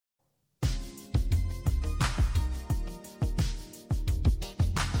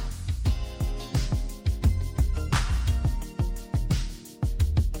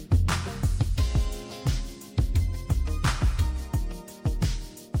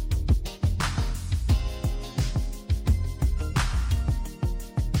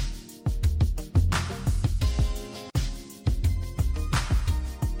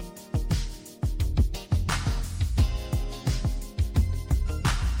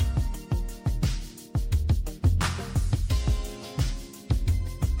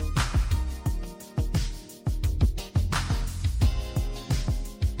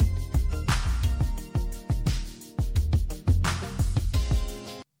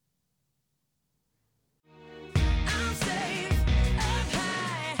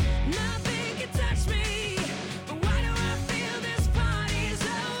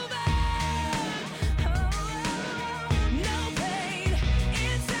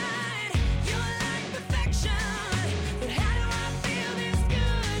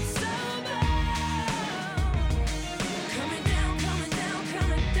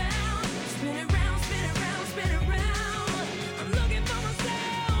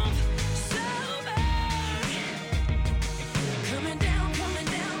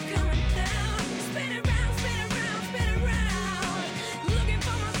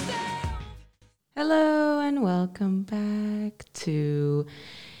welcome back to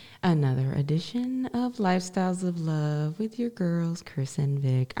another edition of Lifestyles of Love with your girls, Chris and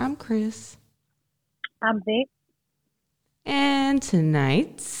Vic. I'm Chris. I'm Vic. And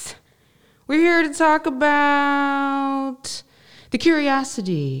tonight, we're here to talk about the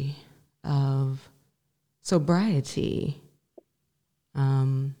curiosity of sobriety.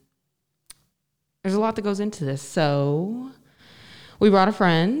 There's a lot that goes into this. So we brought a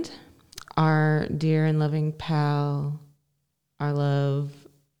friend, our dear and loving pal, our love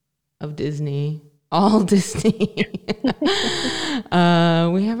of Disney, all Disney. We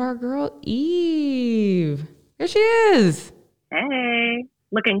have our girl, Eve. Here she is. Hey,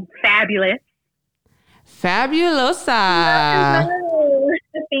 looking fabulous. Fabulosa.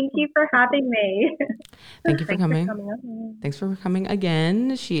 Thank you for having me. Thank you for coming. Thanks for coming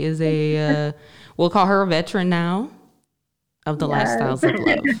again. She is a, we'll call her a veteran now of the Lifestyles of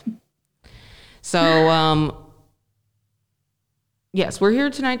Love. So, yes, we're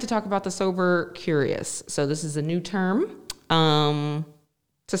here tonight to talk about the sober curious. So this is a new term to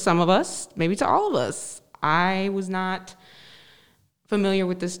some of us, maybe to all of us. I was not familiar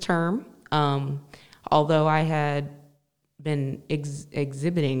with this term, although I had been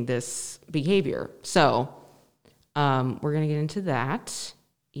exhibiting this behavior. So we're going to get into that.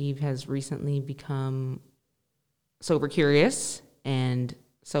 Eve has recently become sober curious and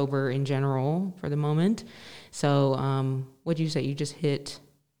sober in general for the moment. So what'd you say? You hit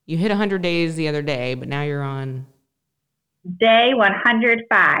 100 days the other day, but now you're on day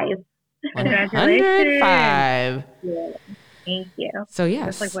 105. 105. Yeah. Thank you. So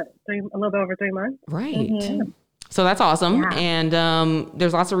yes. That's like a little bit over 3 months. Right. Mm-hmm. So that's awesome. Yeah. And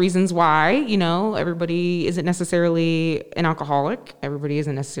there's lots of reasons why, everybody isn't necessarily an alcoholic. Everybody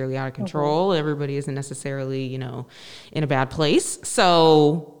isn't necessarily out of control. Mm-hmm. Everybody isn't necessarily, in a bad place.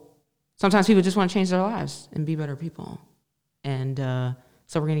 So sometimes people just want to change their lives and be better people. And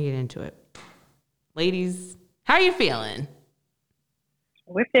so we're going to get into it. Ladies, how are you feeling?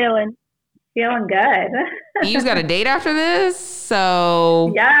 We're feeling good. Eve's got a date after this,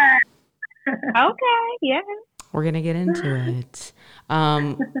 so yeah. Okay, yeah. We're going to get into it.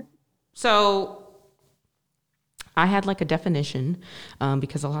 So I had like a definition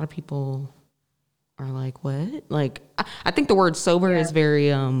because a lot of people are like, what? Like, I think the word sober is very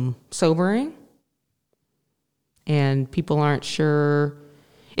sobering. And people aren't sure.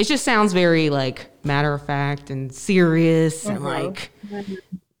 It just sounds very like matter of fact and serious and like,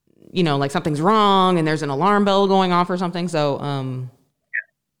 like something's wrong and there's an alarm bell going off or something. So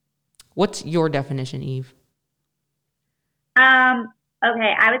what's your definition, Eve?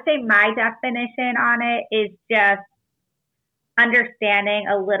 Okay, I would say my definition on it is just understanding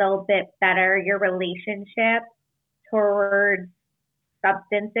a little bit better your relationship towards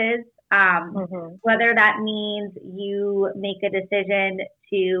substances. Whether that means you make a decision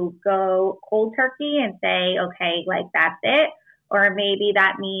to go cold turkey and say, okay, like that's it. Or maybe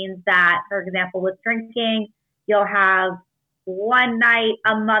that means that, for example, with drinking, you'll have one night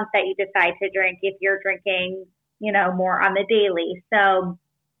a month that you decide to drink if you're drinking, more on the daily. So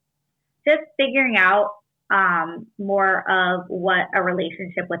just figuring out more of what a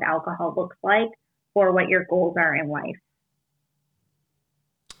relationship with alcohol looks like or what your goals are in life.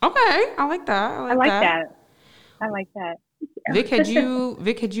 Okay, I like that. I like that. Vic, had you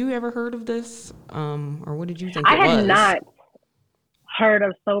ever heard of this? Or what did you think it was? I had not heard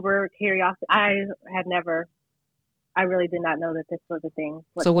of sober curiosity. I really did not know that this was a thing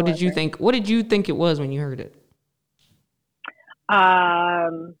whatsoever. So what did you think? What did you think it was when you heard it? I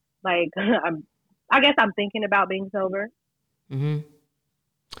guess I'm thinking about being sober. Mm-hmm.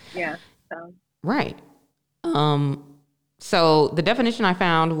 Yeah. So. Right. So the definition I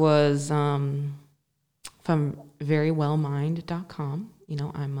found was from verywellmind.com.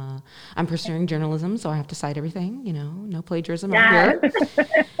 I'm pursuing journalism, so I have to cite everything, no plagiarism out here.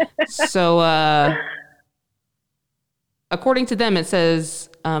 So according to them, it says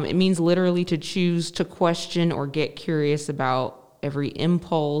it means literally to choose to question or get curious about every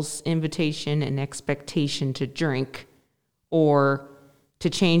impulse, invitation, and expectation to drink or to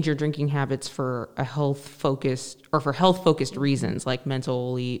change your drinking habits for health-focused reasons, like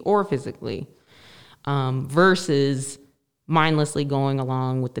mentally or physically, versus mindlessly going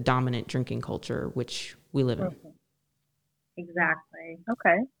along with the dominant drinking culture, which we live in. Exactly.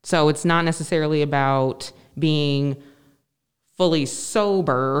 Okay. So it's not necessarily about being fully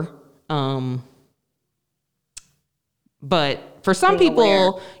sober, but for some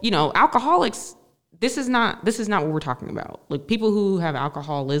people, alcoholics, this is not what we're talking about. Like people who have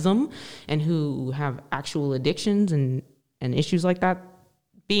alcoholism and who have actual addictions and issues like that,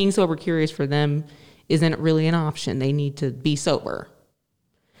 being sober curious for them isn't really an option. They need to be sober.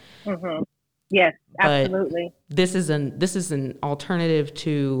 Mm-hmm. Yes, absolutely. But this is an alternative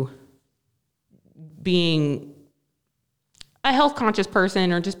to being a health conscious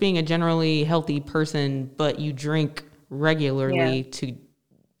person or just being a generally healthy person, but you drink regularly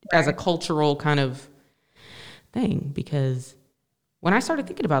as a cultural kind of thing. Because when I started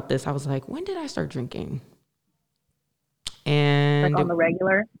thinking about this, I was like, when did I start drinking? And like on the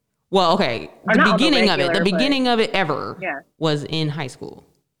regular? Well, okay. Or The not on the beginning regular, of it, the but- beginning of it ever was in high school.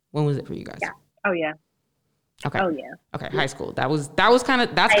 When was it for you guys? Yeah. Oh, yeah. Okay. Oh, yeah. Okay, high school. That's kind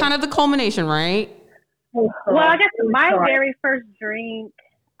of the culmination, right? Well, I guess my very first drink,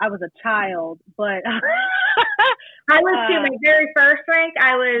 I was a child, but I was too. My very first drink,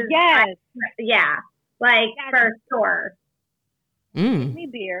 I was. yes, Like for sure. gave me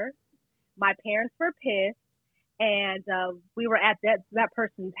beer. My parents were pissed, and we were at that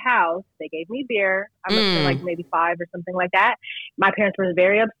person's house. They gave me beer. I must have been like maybe 5 or something like that. My parents were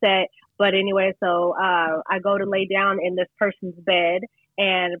very upset. But anyway, so I go to lay down in this person's bed,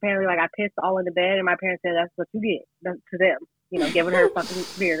 and apparently, like, I pissed all in the bed, and my parents said, "That's what you get." That's to them, you know, giving her fucking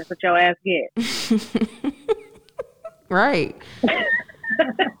beer. That's what your ass get. Right.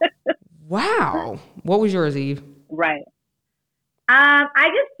 Wow. What was yours, Eve? Right. I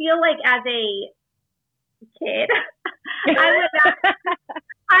just feel like as a kid,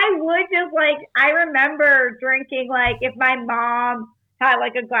 I would just like, I remember drinking, like, if my mom had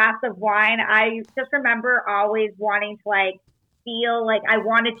like a glass of wine, I just remember always wanting to like feel like I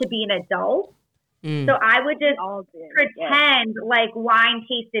wanted to be an adult. So I would just pretend like wine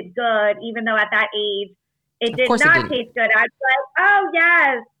tasted good, even though at that age it did not taste good. I'd be like, oh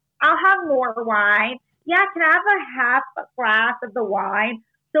yes, I'll have more wine. Yeah, can I have a half glass of the wine?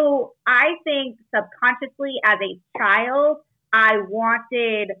 So I think subconsciously as a child, I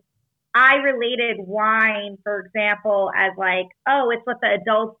related wine, for example, as like, oh, it's what the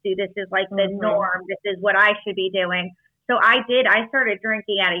adults do. This is like the norm. This is what I should be doing. So I started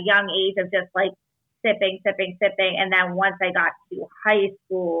drinking at a young age of just like sipping. And then once I got to high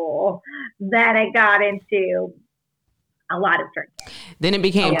school, then I got into a lot of drinking. Then it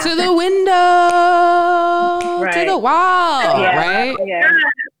became to the window, to the wall, right? Yeah.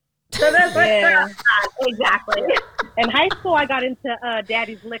 So that's exactly. In high school, I got into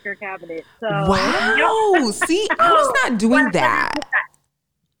Daddy's liquor cabinet. So wow. See, I was not doing that.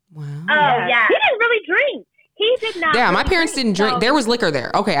 Wow. Oh yeah. He didn't really drink. He did not. Yeah, my parents didn't drink. There was liquor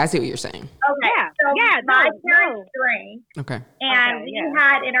there. Okay, I see what you're saying. Okay. So my parents drank. Okay. And we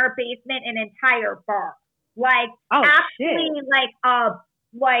had in our basement an entire bar. Like actually like a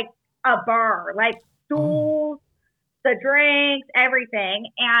bar. Like stools, the drinks, everything.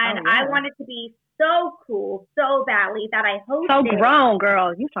 And I wanted to be so cool so badly that I hosted. So grown,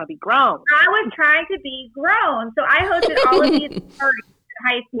 girl. You trying to be grown. I was trying to be grown. So I hosted all of these parties in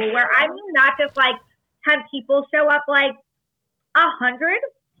high school where I mean not just like 10 people show up, like 100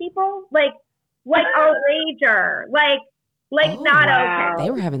 people, like a rager, like not okay.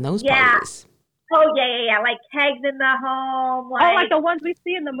 They were having those parties. Oh yeah, like kegs in the home, like the ones we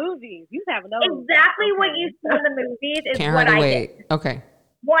see in the movies. You have those. Exactly what you see in the movies is Can't what hardly I wait. did. Okay.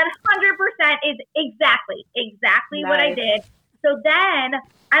 100% is exactly what I did. So then,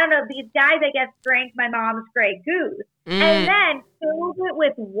 I don't know, these guys, I guess, drank my mom's Grey Goose. And then filled it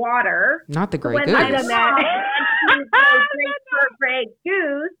with water. Not the Grey Goose. When my mom went to go drink her Grey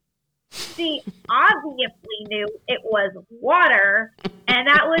Goose, she obviously knew it was water. And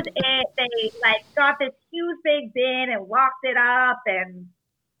that was it. They, like, got this huge big bin and locked it up. And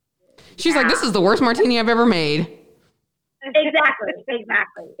she's like, this is the worst martini I've ever made. Exactly.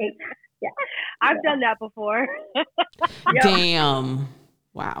 Yeah. I've done that before. Damn.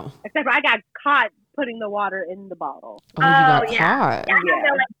 Wow. Except for I got caught putting the water in the bottle. Oh, you got caught. I had no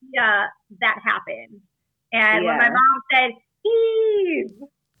idea that happened. And when my mom said, Eve,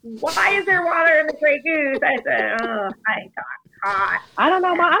 why is there water in the Grey Goose? I said, oh, I got caught. I don't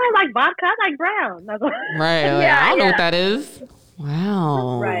know. I don't like vodka. I like brown. Right. I don't know what that is.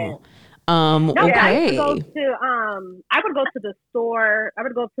 Wow. Right. Okay. I would go to the store. I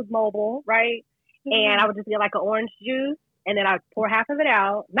would go to Mobile, right? And I would just get like an orange juice, and then I'd pour half of it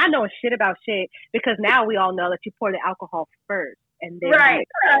out, not knowing shit about shit, because now we all know that you pour the alcohol first and then right.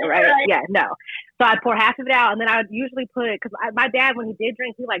 Yeah, no. So I'd pour half of it out, and then I would usually put it, because my dad, when he did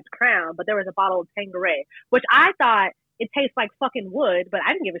drink, he liked Crown, but there was a bottle of Tanqueray, which I thought it tastes like fucking wood, but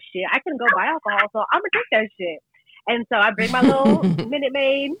I didn't give a shit. I couldn't go buy alcohol, so I'm gonna drink that shit. And so I bring my little Minute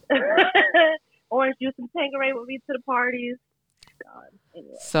Maid, orange juice and Tanqueray with me to the parties. God,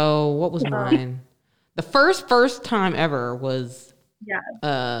 anyway. So what was mine? The first time ever was,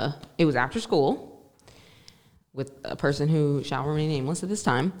 it was after school. with a person who shall remain nameless at this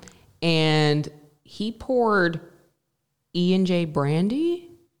time, and he poured E&J brandy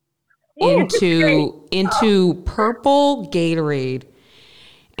into purple Gatorade,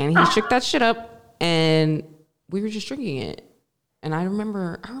 and he shook that shit up, and we were just drinking it. And I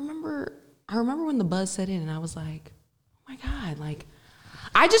remember when the buzz set in, and I was like, oh my God, like,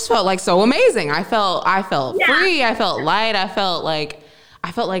 I just felt like so amazing. I felt free. I felt light. I felt like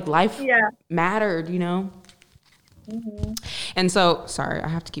life mattered, you know? Mm-hmm. And so, sorry, I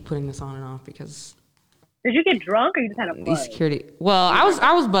have to keep putting this on and off because. Did you get drunk or you just had a buzz? Security. Well,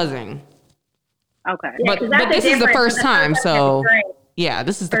 I was buzzing. Okay. But this is the first time, so yeah,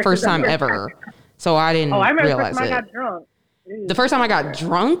 this is the first time ever. So I didn't realize it. I got drunk. The first time I got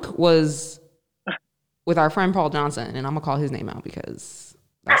drunk was with our friend Paul Johnson, and I'm gonna call his name out because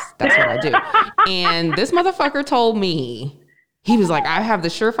that's what I do. And this motherfucker told me, he was like, I have the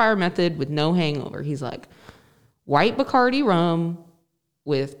surefire method with no hangover. He's like, white Bacardi rum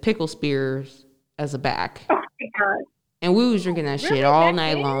with pickle spears as a back. Oh my God. And we was drinking that shit all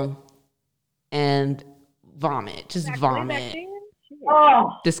night long. And vomit. Just vomit.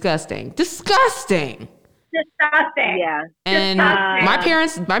 Oh. Disgusting. Yeah. And my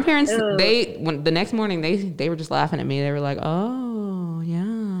parents, when the next morning they were just laughing at me. They were like, "Oh,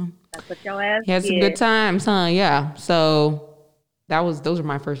 yeah. That's what your ass He had some good times, huh?" Yeah. So those were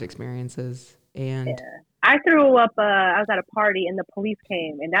my first experiences. And I threw up. I was at a party and the police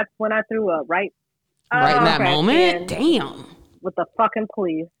came, and that's when I threw up. Right in that moment. Damn. With the fucking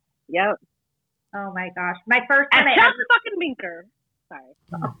police. Yep. Oh my gosh. My first time fucking Minker. Sorry.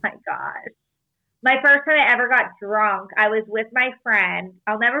 Oh my gosh. My first time I ever got drunk, I was with my friend.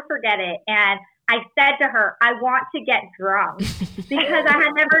 I'll never forget it. And I said to her, I want to get drunk because I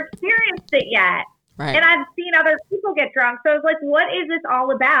had never experienced it yet. Right. And I've seen other people get drunk. So I was like, what is this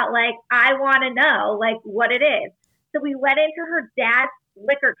all about? Like, I want to know, like, what it is. So we went into her dad's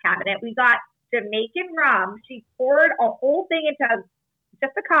liquor cabinet. We got Jamaican rum. She poured a whole thing into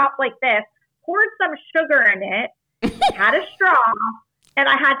just a cup like this, poured some sugar in it, had a straw, and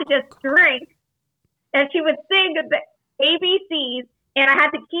I had to just drink. And she would sing the ABCs, and I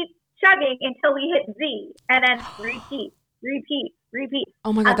had to keep chugging until we hit Z, and then repeat.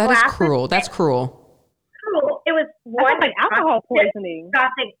 Oh my God, that is cruel. That's cruel. Cruel. It was like alcohol poisoning.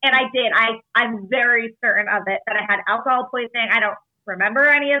 Disgusting. And I did. I'm very certain of it that I had alcohol poisoning. I don't remember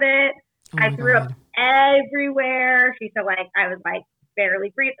any of it. I threw up everywhere. She said, like, I was like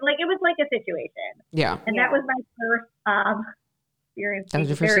barely breathing. Like, it was like a situation. Yeah. And that was my first experience. That was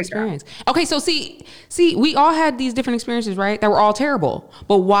your first experience. Okay, so see, we all had these different experiences, right? That were all terrible.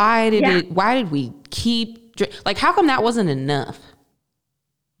 But why did we keep, like, how come that wasn't enough?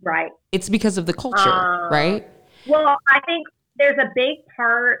 Right. It's because of the culture, right? Well, I think there's a big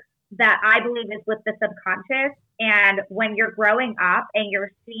part that I believe is with the subconscious. And when you're growing up and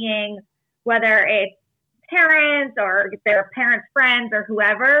you're seeing, whether it's parents or if they're parents' friends or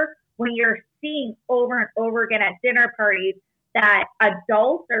whoever, when you're seeing over and over again at dinner parties that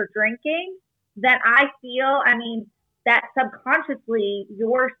adults are drinking, then I feel, that subconsciously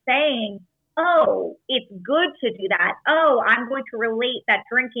you're saying, oh, it's good to do that. Oh, I'm going to relate that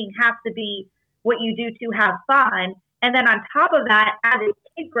drinking has to be what you do to have fun. And then on top of that, as a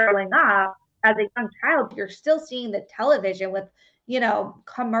kid growing up, as a young child, you're still seeing the television with,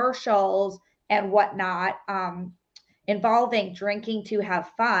 commercials and whatnot, involving drinking to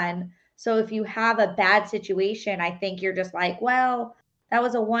have fun. So if you have a bad situation, I think you're just like, well, that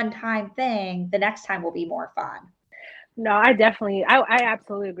was a one-time thing. The next time will be more fun. No, I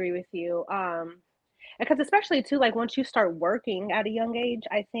absolutely agree with you. Because especially too, like once you start working at a young age,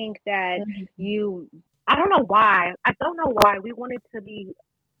 I think that I don't know why we wanted to be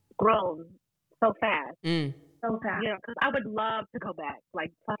grown so fast. So fast. Because I would love to go back,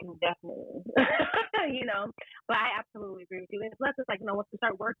 like fucking definitely, but I absolutely agree with you. And plus, it's like, once we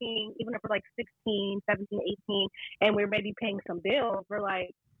start working, even if we're like 16, 17, 18, and we're maybe paying some bills, we're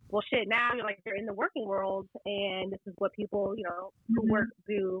like, well, shit, now you're in the working world, and this is what people, who work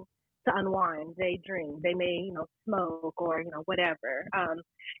do to unwind. They drink, they may, smoke or, whatever.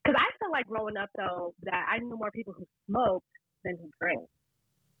 Because I feel like growing up, though, that I knew more people who smoked than who drank.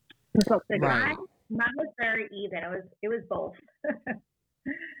 Who smoked cigarettes. Right. Mine was very even. It was both.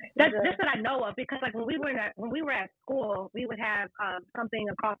 That's just that I know of, because like when we were at school, we would have something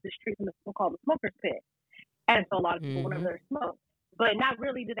across the street from the school called the Smoker's Pit, and so a lot of people went over there to smoke. But not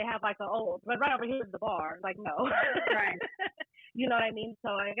really did they have like but right over here is the bar. Like, no. Right. You know what I mean?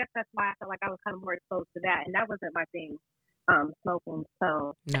 So I guess that's why I felt like I was kind of more exposed to that, and that wasn't my thing, smoking.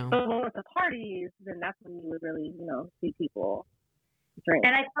 So, no. But when we went to parties, then that's when you would really, see people. drink.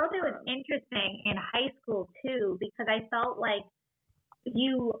 And I felt it was interesting in high school too, because I felt like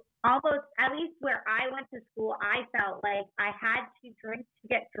you almost, at least where I went to school, I felt like I had to drink to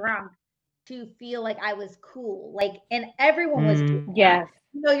get drunk to feel like I was cool. Like, and everyone was doing that. Yes.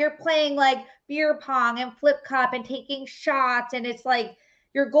 You know, you're playing like beer pong and flip cup and taking shots, and it's like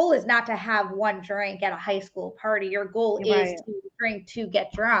your goal is not to have one drink at a high school party. Your goal is to drink to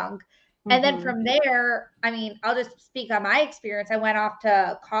get drunk. And then from there, I mean, I'll just speak on my experience. I went off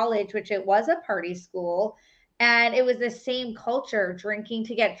to college, which it was a party school, and it was the same culture, drinking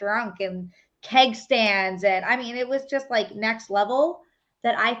to get drunk and keg stands. And I mean, it was just like next level,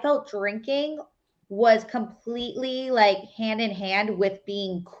 that I felt drinking was completely like hand in hand with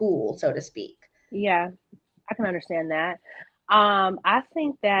being cool, so to speak. Yeah, I can understand that. I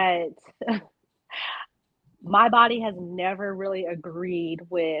think that my body has never really agreed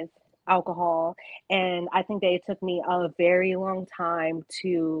with alcohol, and I think that it took me a very long time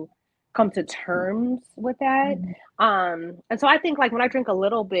to come to terms with that. And so I think like when I drink a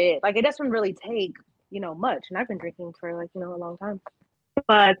little bit, like it doesn't really take, much. And I've been drinking for like, a long time.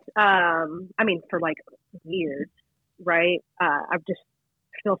 But I mean for like years, right? I just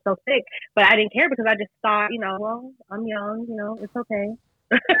feel so sick. But I didn't care because I just thought, well, I'm young, it's okay.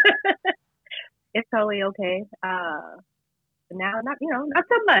 It's totally okay. Now not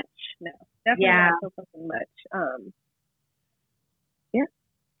so much. No. Definitely not so fucking much. Yeah.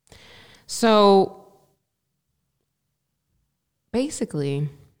 So basically,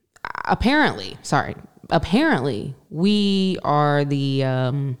 apparently, we are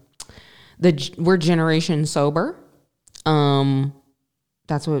we're generation sober.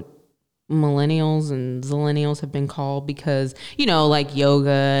 That's what millennials and zillennials have been called because, like yoga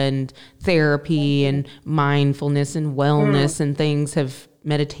and therapy and mindfulness and wellness and things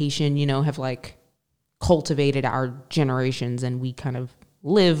meditation, have like cultivated our generations, and we kind of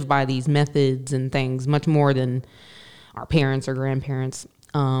live by these methods and things much more than our parents or grandparents.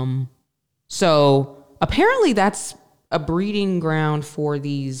 So apparently that's a breeding ground for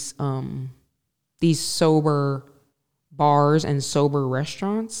these sober bars and sober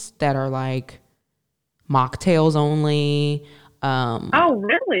restaurants that are like mocktails only. Oh,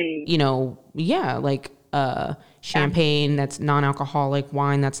 really? Yeah, like champagne that's non-alcoholic,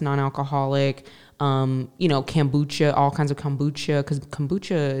 wine that's non-alcoholic, kombucha, all kinds of kombucha, because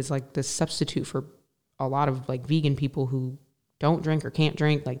kombucha is like the substitute for a lot of like vegan people who don't drink or can't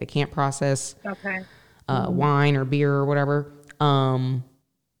drink, like they can't process wine or beer or whatever.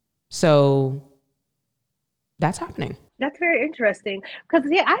 So that's happening. That's very interesting because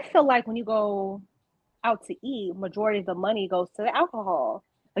I feel like when you go out to eat, majority of the money goes to the alcohol.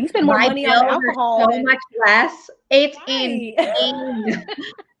 Like you spend more money on alcohol. So much less. It's insane.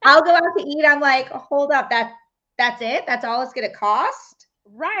 I'll go out to eat. I'm like, hold up, that's it. That's all it's gonna cost.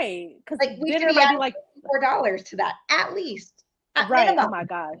 Right. Because like we should be like $4 to that at least. Right. Minimum. Oh my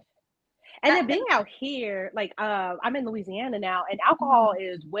gosh. And then being out here, like I'm in Louisiana now, and alcohol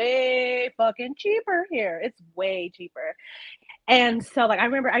is way fucking cheaper here. It's way cheaper. And so like I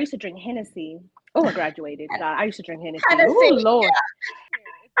remember I used to drink Hennessy. Oh, I graduated. I used to drink Hennessy. Oh Lord.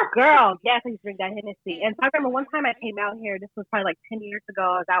 Girl, yes, I used to drink that Hennessy. And so I remember one time I came out here, this was probably like 10 years ago,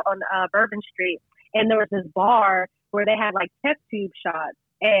 I was out on Bourbon Street, and there was this bar where they had like test tube shots,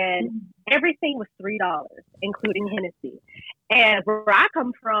 and everything was $3, including Hennessy. And where I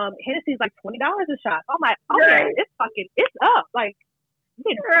come from, Hennessy's like $20 a shot. I'm like, oh yeah, it's up. Like,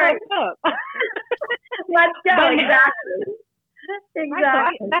 it's up. Let's go. Exactly.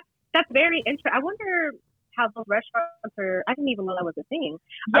 Right, so that's very interesting. I wonder how those restaurants are. I didn't even know that was a thing.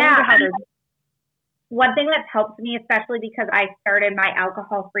 Yeah. One thing that's helped me, especially because I started my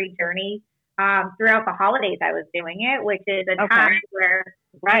alcohol-free journey throughout the holidays, I was doing it, which is a time where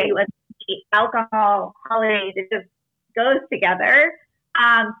alcohol, holidays, it just goes together.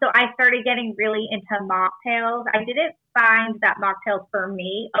 So I started getting really into mocktails. I didn't find that mocktails for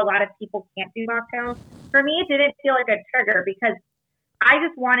me, a lot of people can't do mocktails. For me, it didn't feel like a trigger because I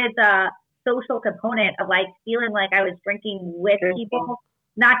just wanted the social component of like feeling like I was drinking with people,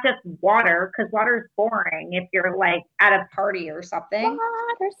 not just water, because water is boring if you're like at a party or something.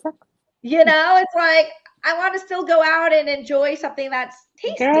 Water sucks. It's like I want to still go out and enjoy something that's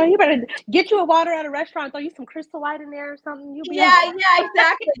tasty. Girl, you better get you a water at a restaurant, throw you some Crystal Light in there or something.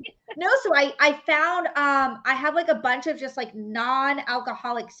 Exactly. No, so I found I have like a bunch of just like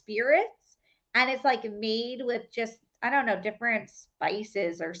non-alcoholic spirits, and it's like made with just, I don't know, different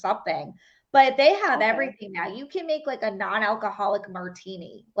spices or something. But they have everything now. You can make like a non-alcoholic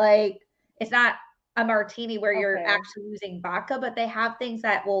martini. Like it's not a martini where you're actually using vodka, but they have things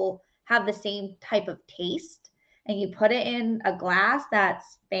that will have the same type of taste. and you put it in a glass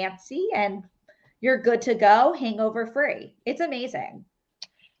that's fancy and you're good to go, hangover free. It's amazing.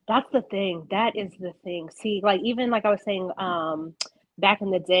 That's the thing. That is the thing. See, like even like I was saying, back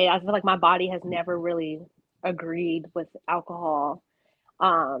in the day, I feel like my body has never really agreed with alcohol.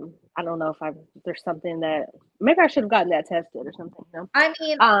 I don't know if there's something that maybe I should have gotten that tested or something. You know? I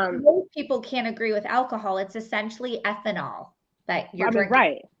mean, most people can't agree with alcohol. It's essentially ethanol that you're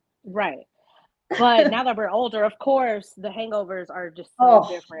drinking. Right. But now that we're older, of course, the hangovers are just so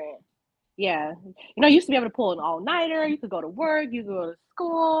different. Yeah. You know, you used to be able to pull an all-nighter. You could go to work. You could go to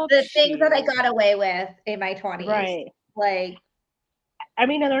school. The things that I got away with in my 20s. Right. Like, I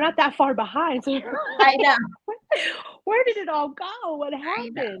mean, and they're not that far behind. So I know. Where did it all go? What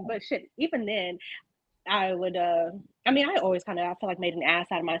happened? But shit, even then, I would, I mean, I always I feel like made an ass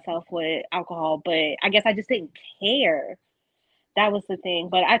out of myself with alcohol, but I guess I just didn't care. That was the thing.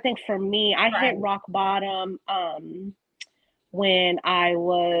 But I think for me, I hit rock bottom when I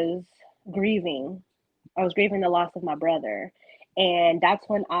was grieving. I was grieving the loss of my brother. And that's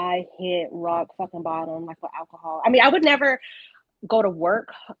when I hit rock fucking bottom, like with alcohol. I mean, I would never go to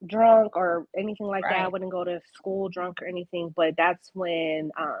work drunk or anything like that. I wouldn't go to school drunk or anything. But that's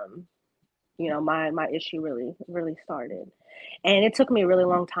when, you know, my issue really started. And it took me a really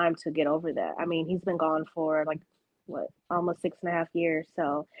long time to get over that. I mean, he's been gone for like, almost 6.5 years.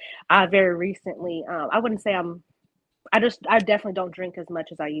 So I very recently, I wouldn't say I definitely don't drink as much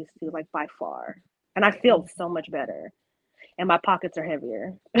as I used to, like by far. And I feel so much better. And my pockets are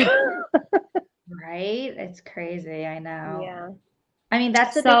heavier. Right? It's crazy. I know. Yeah. I mean,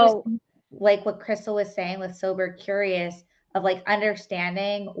 that's the biggest, like what Crystal was saying with Sober Curious, of like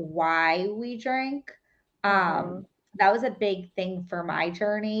understanding why we drink. That was a big thing for my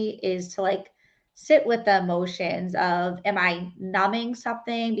journey, is to like sit with the emotions of, am I numbing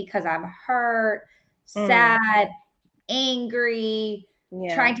something because I'm hurt, sad, angry,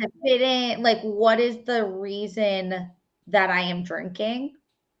 trying to fit in? Like, what is the reason that I am drinking?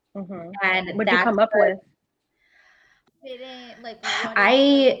 And what did you come up with?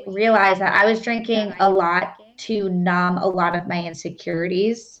 I realized that I was drinking a lot to numb a lot of my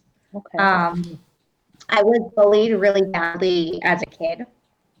insecurities. Okay. I was bullied really badly as a kid,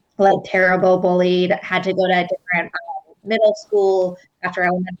 like terrible bullied, had to go to a different middle school after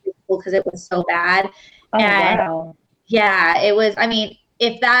elementary school because it was so bad. Wow. Yeah, it was, I mean,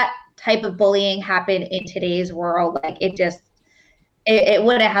 if that type of bullying happened in today's world, like it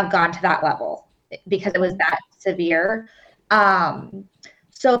wouldn't have gone to that level because it was that severe.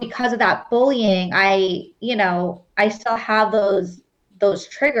 So because of that bullying, I still have those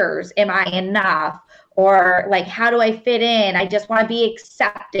triggers. Am I enough? Or like, how do I fit in? I just want to be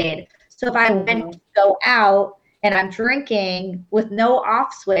accepted. So if I went to go out and I'm drinking with no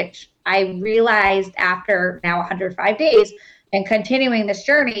off switch, I realized after now 105 days and continuing this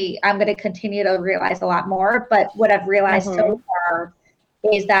journey, I'm going to continue to realize a lot more. But what I've realized so far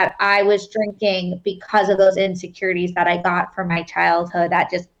is that I was drinking because of those insecurities that I got from my childhood that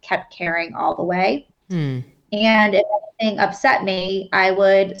just kept carrying all the way. And if anything upset me, I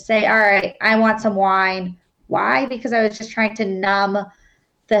would say, all right, I want some wine. Why? Because I was just trying to numb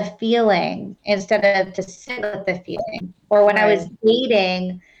the feeling instead of to sit with the feeling. Or when I was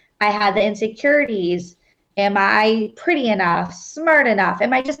dating, I had the insecurities. Am I pretty enough? Smart enough?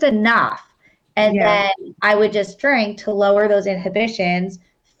 Am I just enough? And then I would just drink to lower those inhibitions,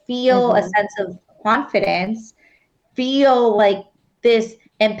 feel a sense of confidence, feel like this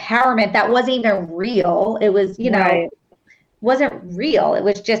empowerment that wasn't even real. It was, wasn't real. It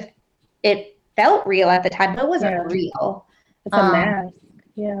was just, it felt real at the time, but it wasn't real. It's a mask.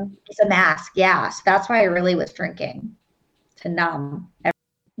 Yeah. It's a mask. Yeah. So that's why I really was drinking, to numb.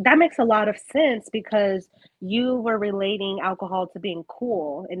 That makes a lot of sense, because you were relating alcohol to being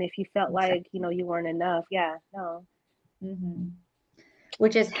cool. And if you felt like, you weren't enough. Yeah. No.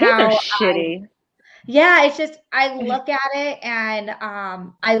 Which is Kids are shitty. Yeah, it's just, I look at it and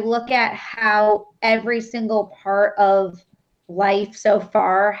I look at how every single part of life so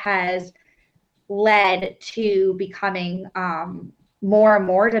far has led to becoming more and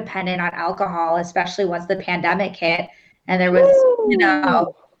more dependent on alcohol, especially once the pandemic hit and there was,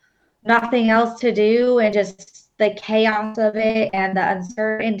 nothing else to do, and just the chaos of it and the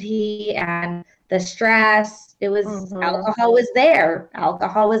uncertainty and the stress. It was, alcohol was there.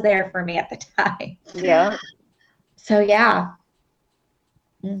 Alcohol was there for me at the time. Yeah. So, yeah.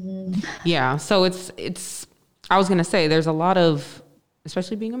 Yeah. So it's, I was going to say, there's a lot of,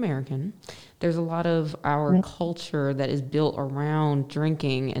 especially being American, there's a lot of our culture that is built around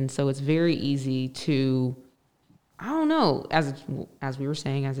drinking. And so it's very easy to, I don't know, as we were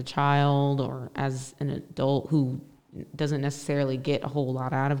saying, as a child or as an adult who doesn't necessarily get a whole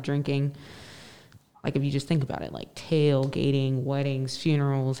lot out of drinking. Like if you just think about it, like tailgating, weddings,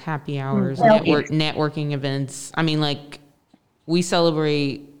 funerals, happy hours, networking events. I mean, like we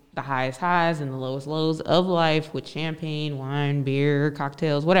celebrate the highest highs and the lowest lows of life with champagne, wine, beer,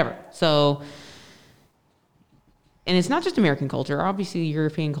 cocktails, whatever. So, and it's not just American culture, obviously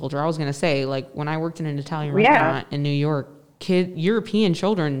European culture. I was going to say, like when I worked in an Italian restaurant in New York, European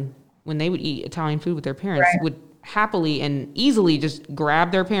children, when they would eat Italian food with their parents, would happily and easily just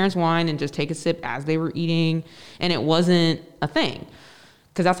grab their parents' wine and just take a sip as they were eating. And it wasn't a thing.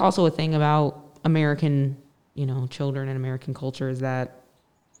 Because that's also a thing about American, children and American culture is that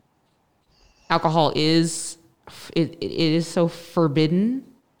alcohol is, it is so forbidden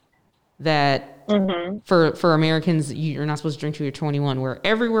that for Americans, you're not supposed to drink till you're 21, where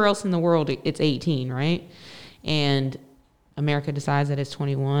everywhere else in the world, it's 18, right? And America decides that it's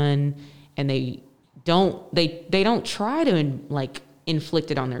 21 and they don't try to like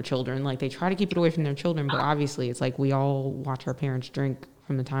inflict it on their children. Like they try to keep it away from their children, but obviously it's like we all watch our parents drink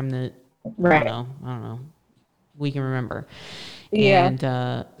from the time that I don't know, we can remember. Yeah.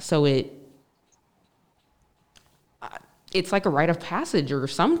 And so it's like a rite of passage or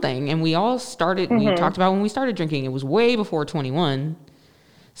something. And we all started, we talked about when we started drinking, it was way before 21.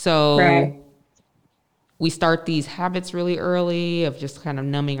 So we start these habits really early of just kind of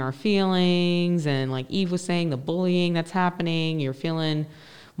numbing our feelings. And like Eve was saying, the bullying that's happening, you're feeling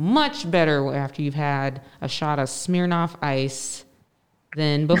much better after you've had a shot of Smirnoff Ice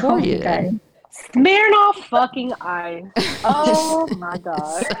than before you did. Smirnoff fucking Ice. Oh my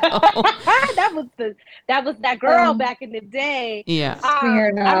God. that was that girl back in the day. Yeah. I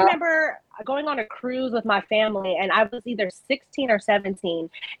remember going on a cruise with my family and I was either 16 or 17.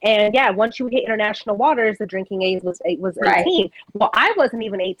 And yeah, once you hit international waters, the drinking age was 18. Well, I wasn't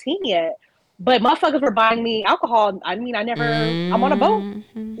even 18 yet. But motherfuckers were buying me alcohol. I mean, I'm on a boat.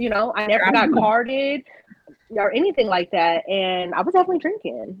 I never got carded or anything like that, and I was definitely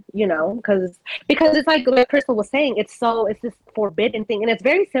drinking, because it's like Crystal was saying, it's this forbidden thing, and it's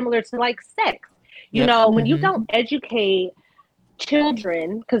very similar to like sex, when you don't educate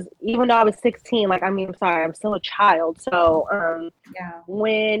children, because even though I was 16, like I'm sorry, I'm still a child, so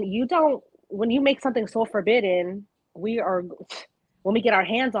when you make something so forbidden, when we get our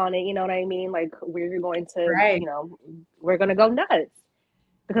hands on it, you know what I mean, like we're going to we're gonna go nuts.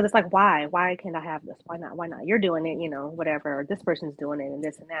 Because it's like, why can't I have this? Why not? You're doing it, whatever. Or this person's doing it and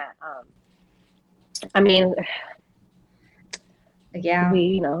this and that. I mean, if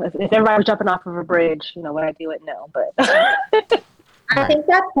everybody was jumping off of a bridge, would I do it? No, but. I think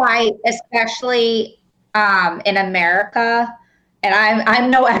that's why, especially in America, and I'm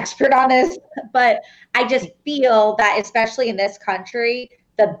no expert on this, but I just feel that especially in this country,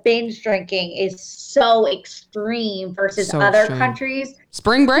 the binge drinking is so extreme versus other countries.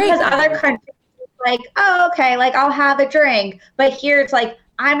 Spring break. Because other countries, like, oh, okay, like I'll have a drink. But here it's like,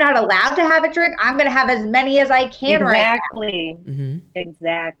 I'm not allowed to have a drink. I'm going to have as many as I can right now.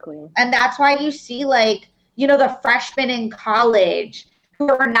 Exactly. And that's why you see like, the freshmen in college who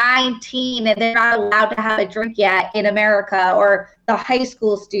are 19 and they're not allowed to have a drink yet in America, or the high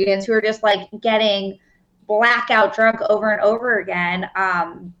school students who are just like getting blackout drunk over and over again.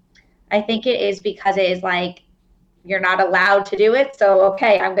 I think it is because it is like you're not allowed to do it, so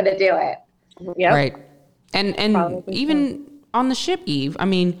okay, I'm gonna do it. Yep. Right. And even on the ship, Eve, I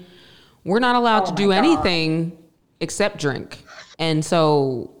mean, we're not allowed to do anything except drink. And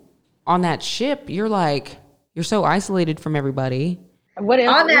so on that ship, you're so isolated from everybody. What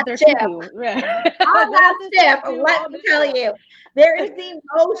else on that ship? On that ship, let me tell you, there is the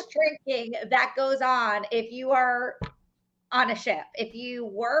most drinking that goes on if you are on a ship. If you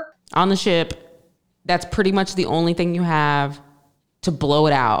work on the ship, that's pretty much the only thing you have to blow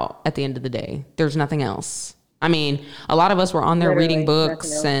it out at the end of the day. There's nothing else. I mean, a lot of us were on there reading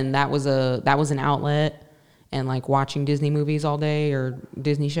books, and that was an outlet, and like watching Disney movies all day or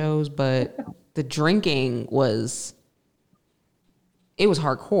Disney shows. But the drinking was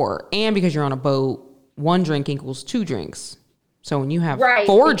hardcore, and because you're on a boat, 1 drink equals 2 drinks. So when you have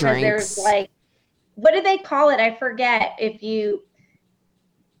 4 drinks, there's like, what do they call it? I forget. If you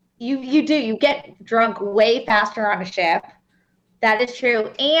get drunk way faster on a ship. That is true.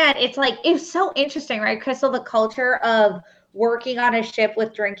 And it's so interesting, right, Crystal, the culture of working on a ship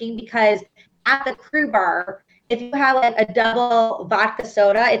with drinking, because at the crew bar, if you have like a double vodka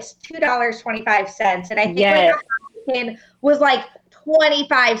soda, it's $2.25. And I think like was like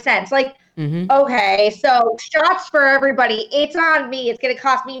 25 cents. Like Okay, so shots for everybody. It's on me. It's going to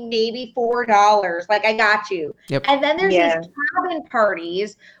cost me maybe $4. Like, I got you. Yep. And then there's these cabin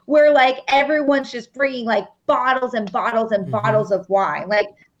parties where, like, everyone's just bringing, like, bottles and bottles and bottles of wine. Like,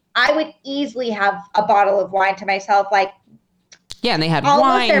 I would easily have a bottle of wine to myself. Like, yeah, and they had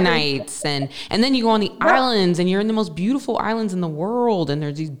wine nights, and then you go on the islands, and you're in the most beautiful islands in the world, and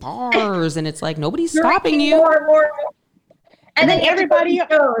there's these bars, and it's like nobody's stopping you. More. And then everybody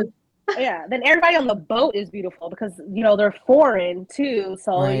goes. Yeah, then everybody on the boat is beautiful because they're foreign too,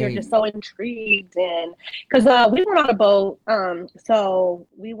 so you're just so intrigued. And because we went on a boat, so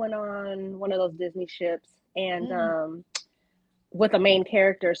we went on one of those Disney ships, and with a main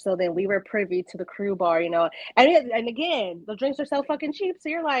character. So then we were privy to the crew bar, and again, the drinks are so fucking cheap. So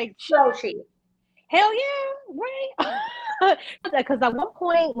you're like, so cheap. Hell yeah, right? Because at one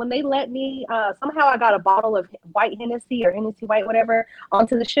point when they let me, somehow I got a bottle of white Hennessy or Hennessy White, whatever,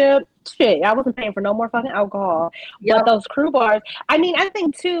 onto the ship. Shit, I wasn't paying for no more fucking alcohol. Yep. But those crew bars, I mean, I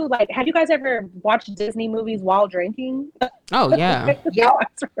think too, like, have you guys ever watched Disney movies while drinking? Oh, yeah. Yep.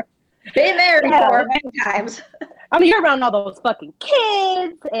 Been there before many times. I mean, you're around all those fucking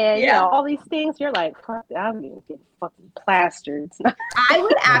kids and all these things. You're like, fuck, I'm gonna get fucking plastered. I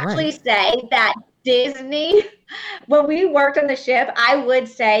would actually say that Disney, when we worked on the ship, I would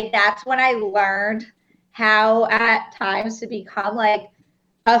say that's when I learned how at times to become like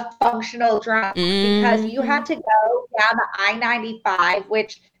a functional drunk, because you had to go down the I-95,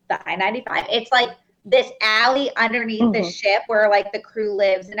 which the I-95, it's like this alley underneath the ship where like the crew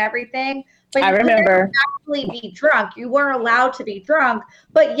lives and everything. But I remember actually be drunk. You weren't allowed to be drunk,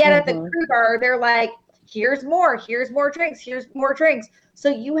 but yet at the crew bar, they're like, here's more drinks, here's more drinks. So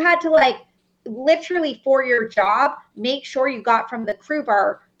you had to like literally for your job, make sure you got from the crew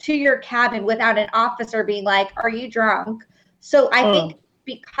bar to your cabin without an officer being like, are you drunk? So I think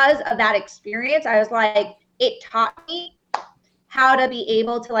because of that experience, I was like, it taught me how to be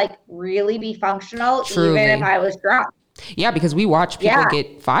able to like really be functional, even if I was drunk. Yeah, because we watch people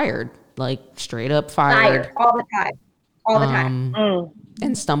get fired, like straight up fired all the time,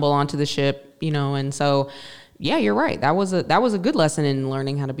 and stumble onto the ship, and so yeah, you're right. That was a good lesson in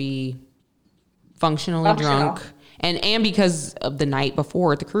learning how to be functionally drunk, and because of the night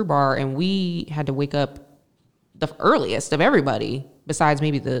before at the crew bar, and we had to wake up the earliest of everybody besides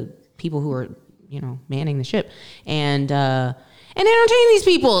maybe the people who were manning the ship, and entertain these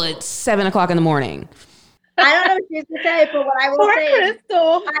people at 7:00 in the morning. I don't know what she's to say, but what I will poor say,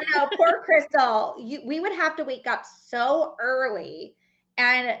 Crystal. I know, poor Crystal. We would have to wake up so early,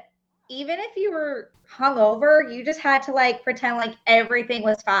 and even if you were hungover, you just had to like pretend like everything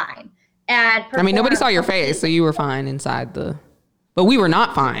was fine. And I mean, nobody saw your face, so you were fine inside but we were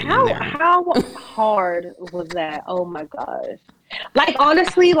not fine in there. How hard was that? Oh my gosh! Like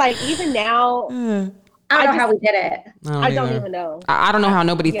honestly, like even now. I don't know how we did it. I don't even know. I don't know how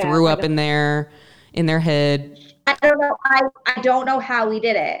nobody threw up in their head. I don't know. I don't know how we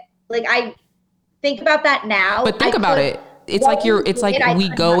did it. Like I think about that now. But think about it. It's like we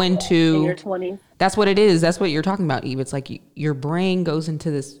go into in your 20s. That's what it is. That's what you're talking about, Eve. It's like your brain goes into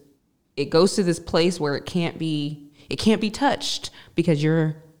this. It goes to this place where it can't be touched because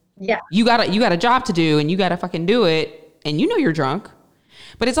you got a job to do and you got to fucking do it, and you're drunk.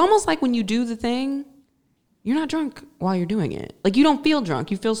 But it's almost like when you do the thing, you're not drunk while you're doing it. Like you don't feel drunk,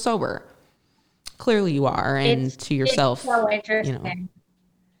 you feel sober. Clearly you are, and to yourself. It's so interesting.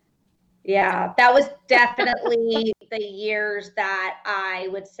 Yeah, that was definitely the years that I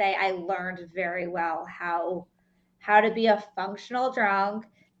would say I learned very well how to be a functional drunk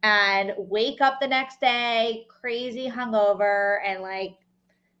and wake up the next day crazy hungover and like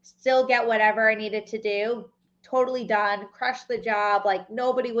still get whatever I needed to do. Totally done, crushed the job. Like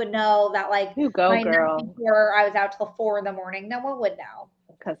nobody would know that like you go, girl. Before I was out till 4 a.m. No one would know.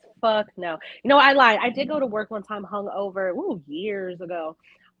 Because fuck no. I lied. I did go to work one time hungover. Years ago.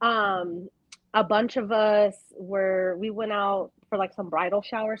 A bunch of us we went out for like some bridal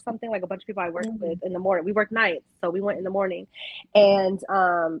shower or something, like a bunch of people I worked with in the morning. We worked nights, so we went in the morning. And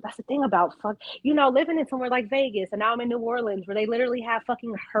that's the thing about living in somewhere like Vegas, and now I'm in New Orleans where they literally have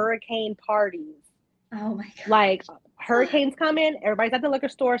fucking hurricane parties. Oh my god! Like hurricanes come in, everybody's at the liquor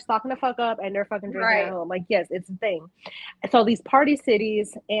store stocking the fuck up, and they're fucking drinking at home. Like yes, it's a thing. So these party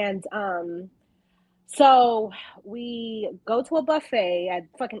cities, and so we go to a buffet at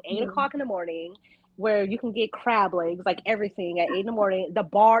fucking 8:00 in the morning, where you can get crab legs, like everything at 8 in the morning.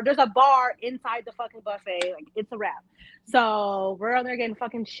 There's a bar inside the fucking buffet, like it's a wrap. So we're on there getting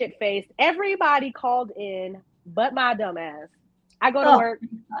fucking shit faced. Everybody called in, but my dumb ass. I go to work.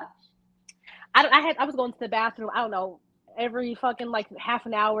 I was going to the bathroom. I don't know. every fucking like half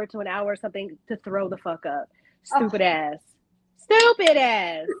an hour to an hour or something to throw the fuck up. Stupid ass.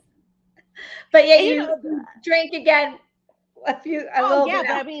 But yeah, you drink again a little bit.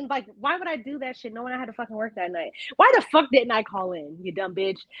 But I mean, like, why would I do that shit knowing I had to fucking work that night? Why the fuck didn't I call in, you dumb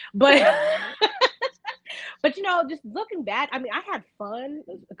bitch? But but you know, just looking back, I mean, I had fun.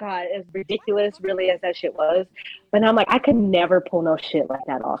 God, as ridiculous really as that shit was, but I'm like, I could never pull no shit like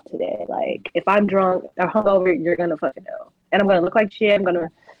that off today. Like, if I'm drunk or hungover, you're gonna fucking know, and I'm gonna look like shit. I'm gonna,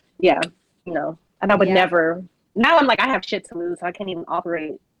 and I would never. Now I'm like, I have shit to lose, so I can't even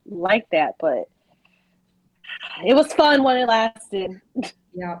operate like that. But it was fun when it lasted.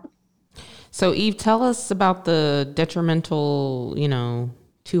 Yeah. So Eve, tell us about the detrimental,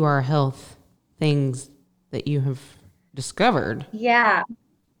 to our health things that you have discovered. Yeah.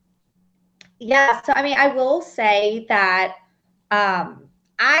 So, I mean, I will say that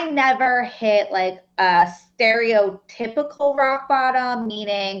I never hit like a stereotypical rock bottom,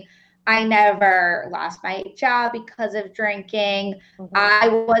 meaning I never lost my job because of drinking. Mm-hmm. I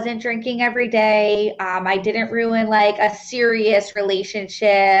wasn't drinking every day. I didn't ruin like a serious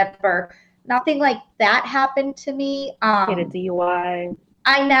relationship or nothing like that happened to me. Get a DUI.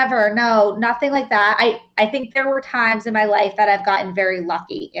 I never, no, nothing like that. I think there were times in my life that I've gotten very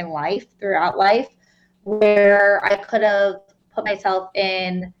lucky in life, throughout life, where I could have put myself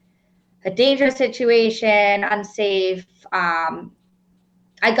in a dangerous situation, unsafe.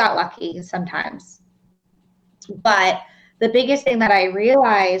 I got lucky sometimes. But the biggest thing that I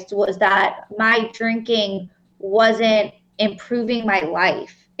realized was that my drinking wasn't improving my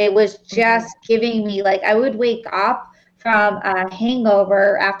life. It was just giving me, like, I would wake up from a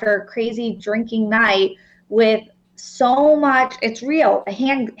hangover after a crazy drinking night with so much, it's real,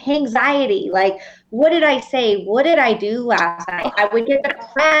 anxiety. Like, what did I say? What did I do last night? I would get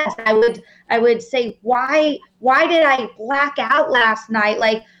depressed. I would say, why did I black out last night?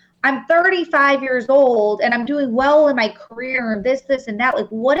 Like, I'm 35 years old and I'm doing well in my career and this and that. Like,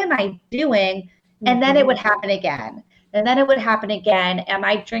 what am I doing? And then it would happen again. And then it would happen again. Am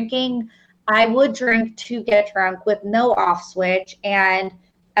I drinking? I would drink to get drunk with no off switch, and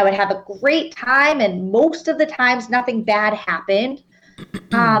I would have a great time, and most of the times nothing bad happened.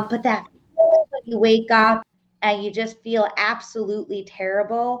 But that when you wake up and you just feel absolutely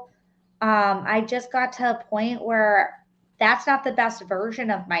terrible, I just got to a point where that's not the best version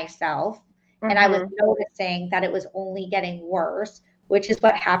of myself. And I was noticing that it was only getting worse, which is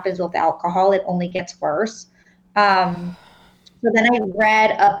what happens with alcohol. It only gets worse. So then I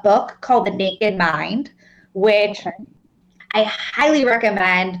read a book called The Naked Mind, which I highly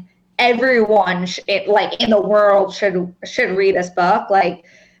recommend everyone in the world should read this book. Like,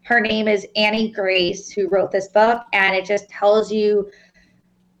 her name is Annie Grace, who wrote this book, and it just tells you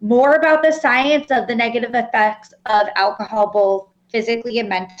more about the science of the negative effects of alcohol, both physically and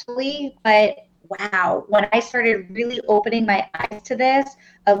mentally. But wow, when I started really opening my eyes to this,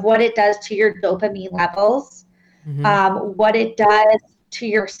 of what it does to your dopamine levels, what it does to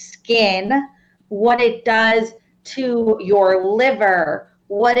your skin, what it does to your liver,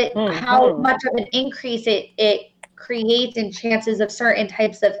 how much of an increase it creates in chances of certain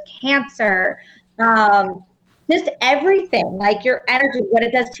types of cancer, just everything, like your energy, what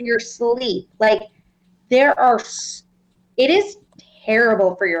it does to your sleep. Like, it is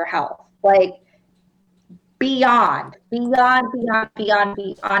terrible for your health. Like, beyond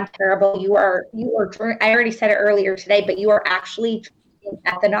terrible. You are I already said it earlier today, but you are actually drinking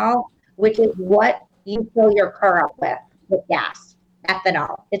ethanol, which is what you fill your car up with gas.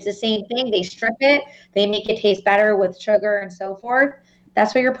 Ethanol. It's the same thing. They strip it, they make it taste better with sugar and so forth.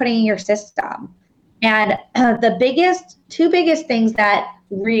 That's what you're putting in your system. And the two biggest things that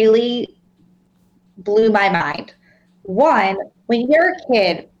really blew my mind. One, when you're a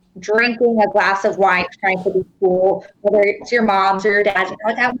kid drinking a glass of wine, trying to be cool, whether it's your mom's or your dad's, you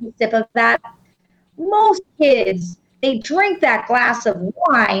know, having a sip of that. Most kids, they drink that glass of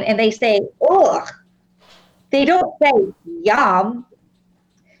wine and they say, ugh. They don't say yum.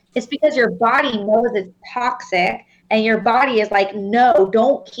 It's because your body knows it's toxic, and your body is like, no,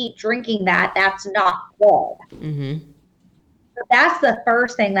 don't keep drinking that. That's not good. So that's the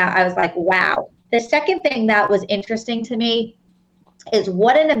first thing that I was like, wow. The second thing that was interesting to me is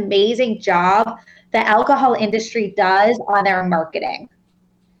what an amazing job the alcohol industry does on their marketing,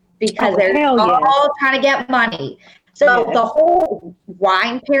 because they're all trying to get money. So the whole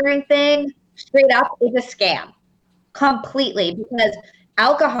wine pairing thing, straight up, is a scam completely, because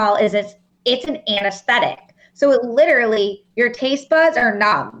alcohol it's an anesthetic. So it literally, your taste buds are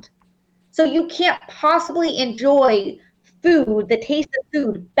numbed. So you can't possibly enjoy food, the taste of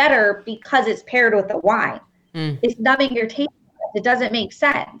food, better because it's paired with the wine. It's numbing your taste buds. It doesn't make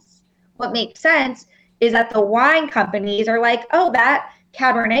sense. What makes sense is that the wine companies are like, oh, that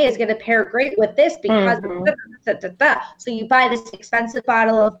Cabernet is going to pair great with this because so you buy this expensive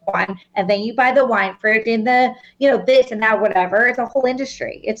bottle of wine and then you buy the wine for it in the, this and that, whatever. It's a whole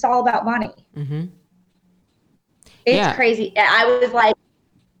industry. It's all about money. It's crazy. I was like,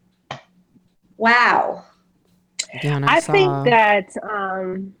 wow. Yeah, I think that,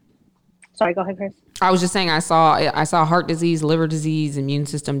 sorry, go ahead, Chris. I was just saying I saw heart disease, liver disease, immune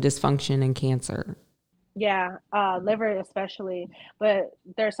system dysfunction, and cancer. Yeah, liver especially. But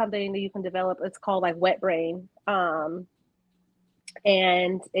there's something that you can develop. It's called like wet brain. And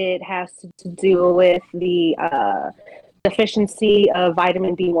it has to do with the deficiency of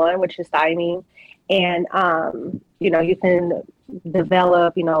vitamin B1, which is thiamine. And, you can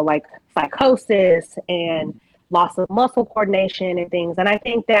develop, like psychosis and loss of muscle coordination and things. And I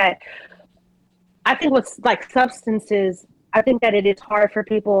think what's like substances, I think that it is hard for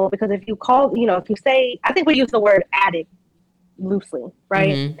people because if you say, I think we use the word addict loosely,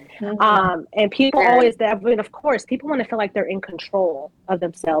 right? And people always, of course, people want to feel like they're in control of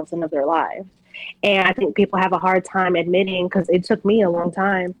themselves and of their lives. And I think people have a hard time admitting, because it took me a long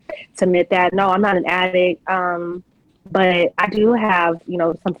time to admit that, no, I'm not an addict. But I do have,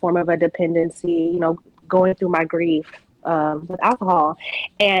 some form of a dependency, going through my grief with alcohol.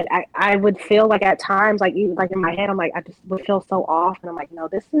 And I would feel like at times, like even like in my head, I'm like, I just would feel so off. And I'm like, no,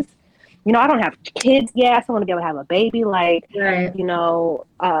 this is, I don't have kids yet. So I want to be able to have a baby. Like,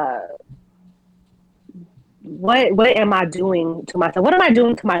 what am I doing to myself? What am I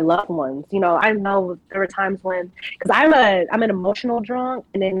doing to my loved ones? I know there were times when, because I'm an emotional drunk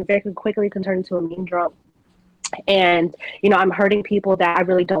and then very quickly can turn into a mean drunk. And, I'm hurting people that I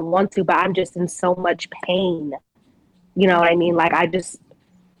really don't want to, but I'm just in so much pain. You know what I mean? Like, I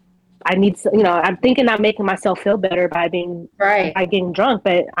need to, I'm thinking I'm making myself feel better by getting drunk,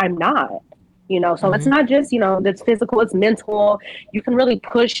 but I'm not, so it's not just, that's physical, it's mental. You can really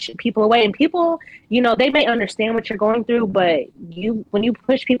push people away, and people, they may understand what you're going through, but when you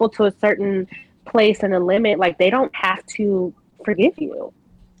push people to a certain place and a limit, like they don't have to forgive you.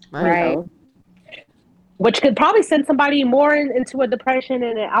 Right. Which could probably send somebody more into a depression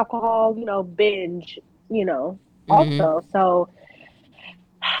and an alcohol, binge, also. So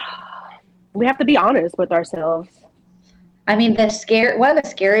we have to be honest with ourselves. I mean, one of the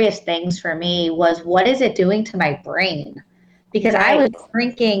scariest things for me was, what is it doing to my brain? Because I was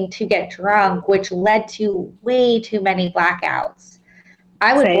drinking to get drunk, which led to way too many blackouts.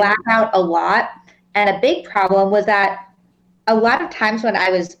 I would black out a lot. And a big problem was that a lot of times when I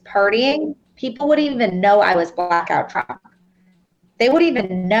was partying, people wouldn't even know I was blackout drunk. They wouldn't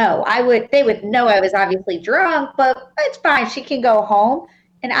even know. They would know I was obviously drunk, but it's fine. She can go home.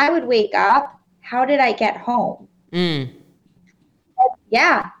 And I would wake up. How did I get home?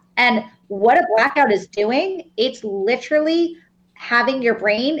 Yeah. And what a blackout is doing, it's literally having your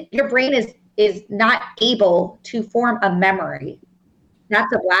brain is not able to form a memory.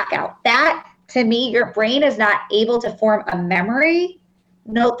 That's a blackout. That, to me, your brain is not able to form a memory.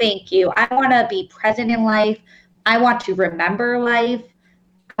 No, thank you. I want to be present in life. I want to remember life.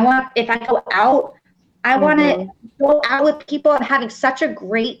 If I go out, I want to go out with people I'm having such a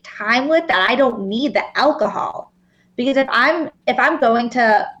great time with that I don't need the alcohol. Because if I'm going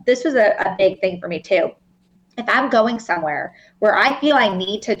to, this was a big thing for me too. If I'm going somewhere where I feel I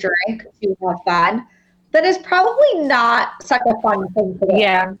need to drink to have fun, then it's probably not such a fun thing to do.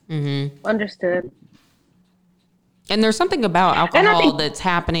 Yeah. Understood. And there's something about alcohol that's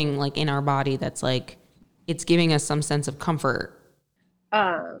happening like in our body that's like, it's giving us some sense of comfort.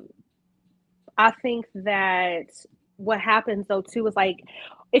 I think that what happens though too is like,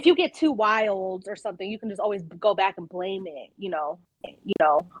 if you get too wild or something, you can just always go back and blame it,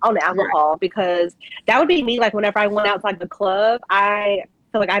 on the alcohol, because that would be me. Like whenever I went out to like the club, I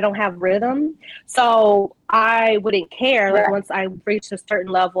feel like I don't have rhythm. So I wouldn't care like once I reached a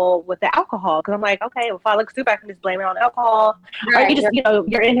certain level with the alcohol. Cause I'm like, okay, if I look stupid, I can just blame it on alcohol. Or you just,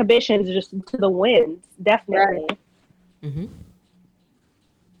 your inhibitions are just to the wind. Definitely. Right.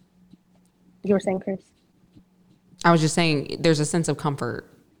 You were saying, Chris? I was just saying there's a sense of comfort,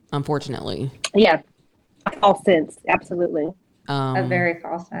 unfortunately. Yeah. A false sense. Absolutely. A very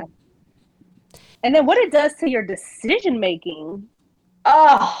false sense. And then what it does to your decision making.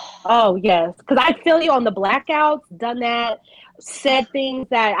 Oh, yes. Because I feel you on the blackouts, done that, said things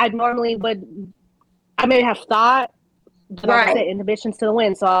that I normally I may have thought, but I said inhibitions to the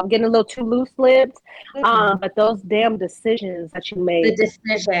wind. So I'm getting a little too loose-lipped. But those damn decisions that you made. The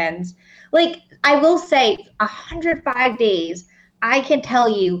decisions. Like, I will say, 105 days, I can tell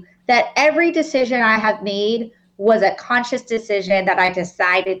you, that every decision I have made was a conscious decision that I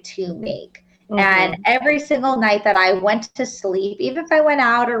decided to make. And every single night that I went to sleep, even if I went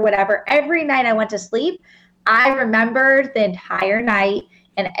out or whatever, every night I went to sleep, I remembered the entire night.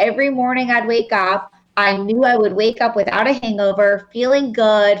 And every morning I'd wake up, I knew I would wake up without a hangover, feeling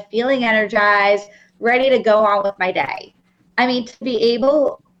good, feeling energized, ready to go on with my day. I mean, to be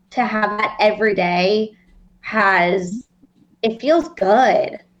able to have that every day it feels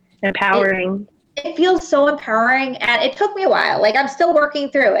good. Empowering. It feels so empowering, and it took me a while. Like, I'm still working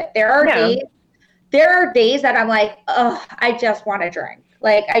through it. There are days that I'm like, oh, I just want a drink.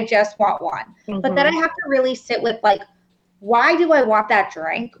 Like, I just want one. But then I have to really sit with, like, why do I want that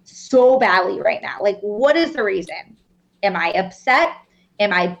drink so badly right now? Like, what is the reason? Am I upset?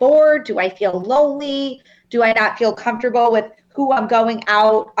 Am I bored? Do I feel lonely? Do I not feel comfortable with who I'm going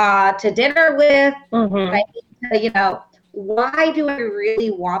out to dinner with? I need to, why do I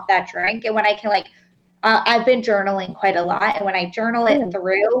really want that drink? And when I can, like, I've been journaling quite a lot. And when I journal it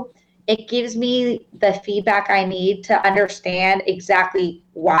through, it gives me the feedback I need to understand exactly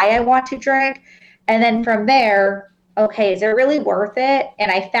why I want to drink. And then from there, okay, is it really worth it?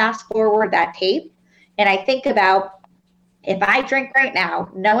 And I fast forward that tape and I think about, if I drink right now,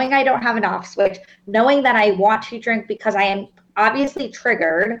 knowing I don't have an off switch, knowing that I want to drink because I am obviously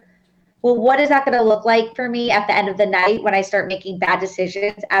triggered, well, what is that going to look like for me at the end of the night when I start making bad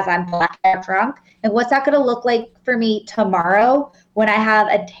decisions as I'm blackout drunk? And what's that going to look like for me tomorrow when I have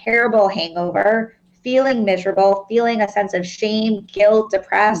a terrible hangover, feeling miserable, feeling a sense of shame, guilt,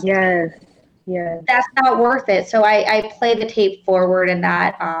 depressed? Yes. That's not worth it. So I play the tape forward, and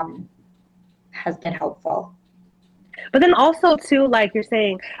that has been helpful. But then also, too, like you're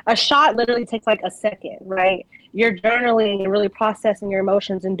saying, a shot literally takes like a second, right? You're journaling and really processing your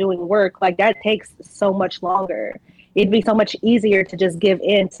emotions and doing work. Like, that takes so much longer. It'd be so much easier to just give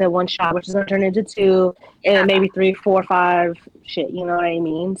in to one shot, which is going to turn into 2 and maybe 3, 4, 5 shit. You know what I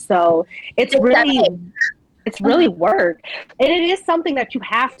mean? So it's really work. And it is something that you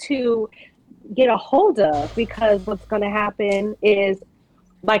have to get a hold of, because what's going to happen is,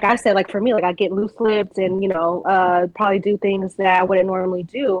 like I said, like for me, like I get loose lips and, probably do things that I wouldn't normally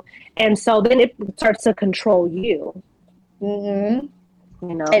do. And so then it starts to control you. It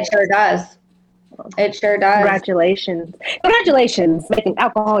sure does. It sure does. Congratulations, making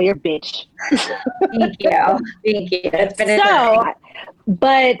alcohol your bitch. Thank you. It's been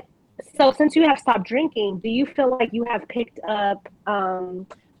so since you have stopped drinking, do you feel like you have picked up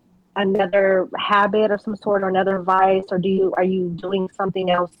another habit of some sort, or another vice, or are you doing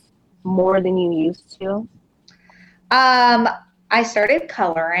something else more than you used to? I started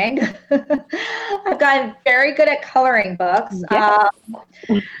coloring. I've gotten very good at coloring books.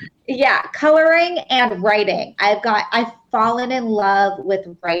 Yes. Coloring and writing. I've fallen in love with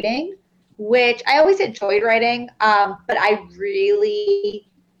writing, which I always enjoyed writing, but I really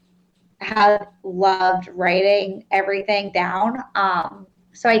have loved writing everything down.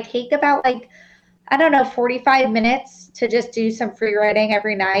 So I take about 45 minutes to just do some free writing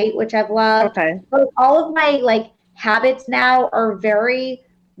every night, which I've loved. Okay. But all of my habits now are very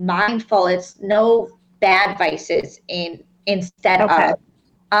mindful. It's no bad vices instead of.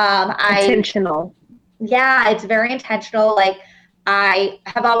 Intentional. It's very intentional. Like, I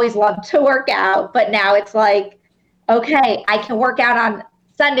have always loved to work out, but now it's like, okay, I can work out on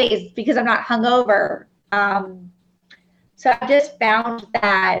Sundays because I'm not hungover. So I've just found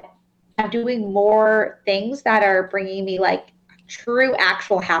that I'm doing more things that are bringing me true,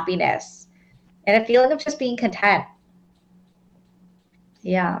 actual happiness and a feeling of just being content.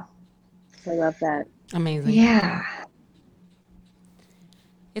 Yeah. I love that. Amazing. Yeah.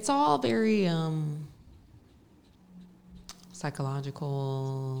 It's all very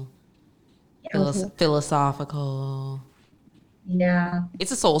psychological, philosophical. Yeah.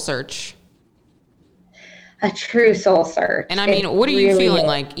 It's a soul search. A true soul search. And I mean, what are you feeling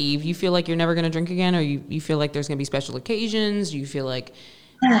like, Eve? You feel like you're never going to drink again, or you feel like there's going to be special occasions? Do you feel like,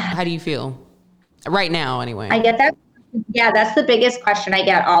 how do you feel right now anyway? I get that. Yeah, that's the biggest question I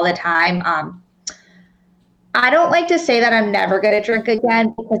get all the time. I don't like to say that I'm never going to drink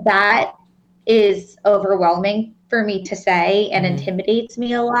again, because that is overwhelming for me to say and intimidates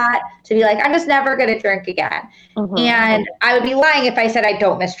me a lot, to be like, I'm just never going to drink again. And I would be lying if I said I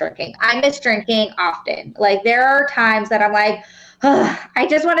don't miss drinking. I miss drinking often. Like, there are times that I'm like, I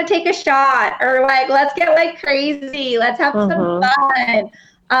just want to take a shot, or let's get crazy. Let's have some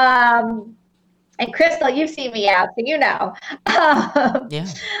fun. And Crystal, you've seen me out, so you know. Yeah.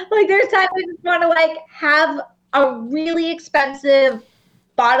 There's times I just want to have a really expensive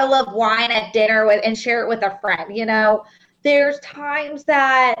bottle of wine at dinner and share it with a friend, There's times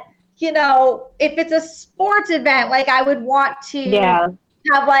that, if it's a sports event, like I would want to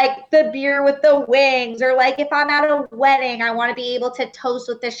have like the beer with the wings, or like if I'm at a wedding, I want to be able to toast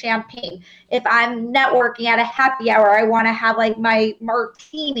with the champagne. If I'm networking at a happy hour, I want to have like my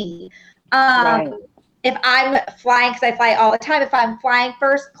martini. Right. If I'm flying, because I fly all the time, if I'm flying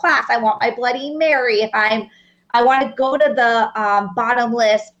first class, I want my Bloody Mary. I want to go to the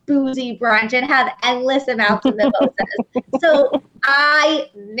bottomless boozy brunch and have endless amounts of mimosas. So I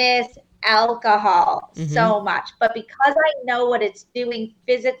miss alcohol so much, but because I know what it's doing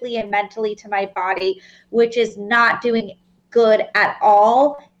physically and mentally to my body, which is not doing good at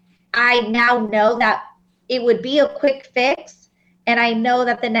all, I now know that it would be a quick fix, and I know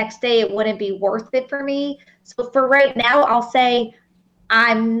that the next day it wouldn't be worth it for me. So for right now, I'll say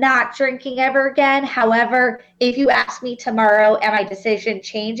I'm not drinking ever again. However, if you ask me tomorrow and my decision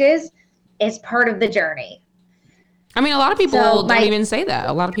changes, it's part of the journey. I mean, a lot of people don't even say that.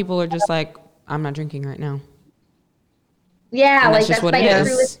 A lot of people are just like, I'm not drinking right now. Yeah, and like that's just what it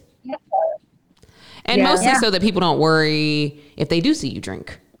is. And mostly so that people don't worry if they do see you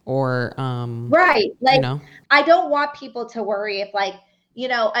drink or, right. Like, I don't want people to worry if like,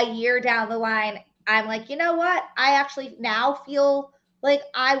 a year down the line, I'm like, you know what? I actually now feel like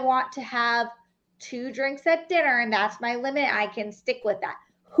I want to have 2 drinks at dinner and that's my limit. I can stick with that.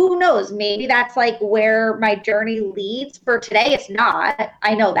 Who knows? Maybe that's like where my journey leads. For today, it's not.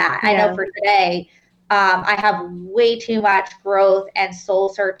 I know that. I know for today, I have way too much growth and soul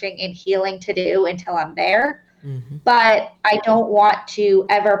searching and healing to do until I'm there. But I don't want to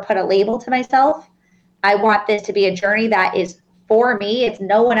ever put a label to myself. I want this to be a journey that is for me. It's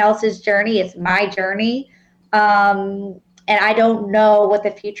no one else's journey. It's my journey. And I don't know what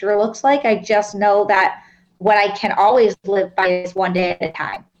the future looks like. I just know that what I can always live by is one day at a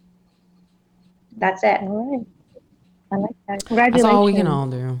time. That's it. All right. I like that. Congratulations. That's all we can all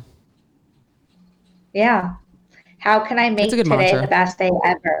do. Yeah. How can I make today mantra. The best day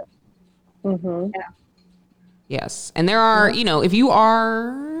ever? Yeah. Yes. And there are, if you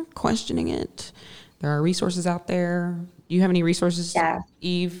are questioning it, there are resources out there. Do you have any resources,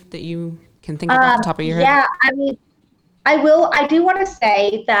 Eve, that you can think of off the top of your head? Yeah. I mean, I do want to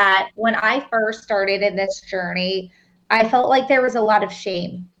say that when I first started in this journey, I felt like there was a lot of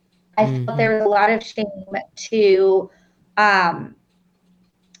shame. I felt there was a lot of shame to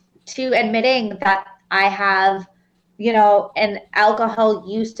admitting that I have, an alcohol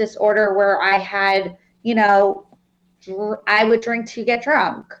use disorder where I had, I would drink to get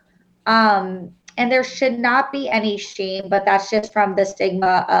drunk. And there should not be any shame, but that's just from the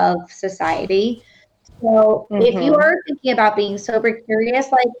stigma of society. So if you are thinking about being sober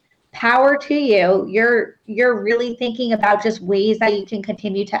curious, like, power to you. You're really thinking about just ways that you can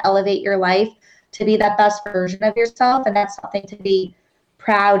continue to elevate your life to be that best version of yourself. And that's something to be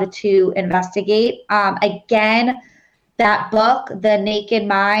proud to investigate. Again, that book, The Naked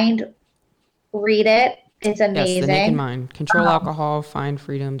Mind, read it. It's amazing. Yes, The Naked Mind. Control alcohol, find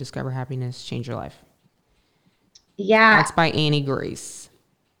freedom, discover happiness, change your life. Yeah. That's by Annie Grace.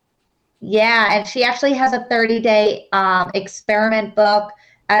 Yeah, and she actually has a 30-day experiment book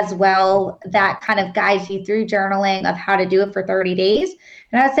as well that kind of guides you through journaling of how to do it for 30 days.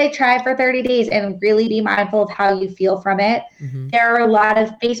 And I'd say try it for 30 days and really be mindful of how you feel from it. There are a lot of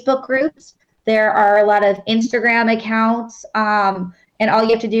Facebook groups. There are a lot of Instagram accounts. And all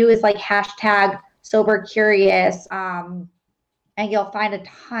you have to do is like hashtag sober curious. And you'll find a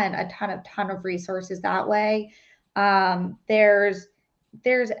ton of resources that way. There's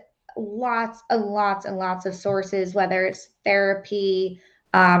lots and lots of sources, whether it's therapy,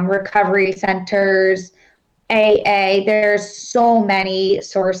 recovery centers, AA. There's so many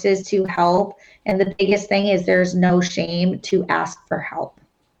sources to help. And the biggest thing is there's no shame to ask for help.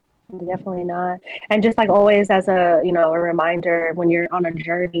 Definitely not. And just like always, as a reminder, when you're on a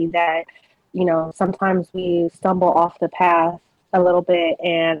journey that, sometimes we stumble off the path a little bit.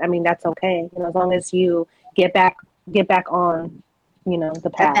 And I mean, that's okay. As long as you get back on,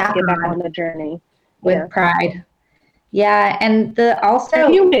 the path, get back on the journey with pride. Yeah. And also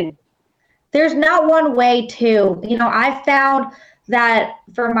human. There's not one way to, I found that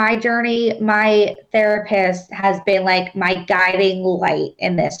for my journey, my therapist has been like my guiding light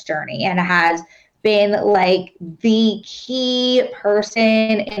in this journey and has been like the key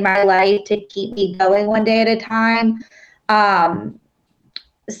person in my life to keep me going one day at a time.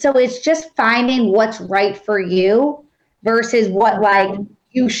 So it's just finding what's right for you versus what like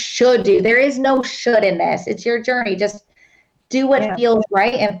you should do. There is no should in this. It's your journey. Just do what feels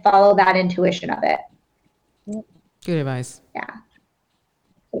right and follow that intuition of it. Good advice. Yeah.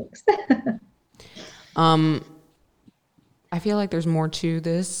 Thanks. I feel like there's more to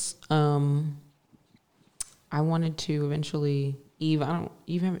this. I wanted to eventually, Eve.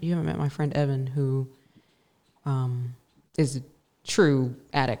 You haven't met my friend Evan, who is a true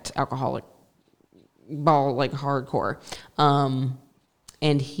addict, alcoholic, like hardcore.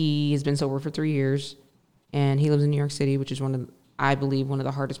 And he has been sober for 3 years, and he lives in New York City, which is I believe one of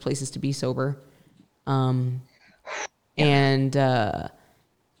the hardest places to be sober. And I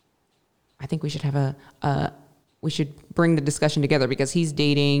think we should have we should bring the discussion together, because he's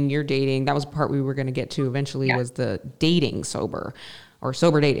dating, you're dating. That was the part we were going to get to eventually, was the dating sober, or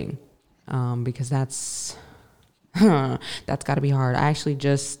sober dating. Because that's got to be hard. I actually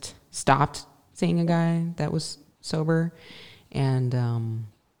just stopped seeing a guy that was sober, and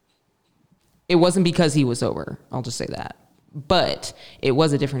it wasn't because he was sober. I'll just say that. But it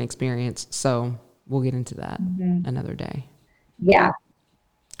was a different experience. So we'll get into that another day. Yeah.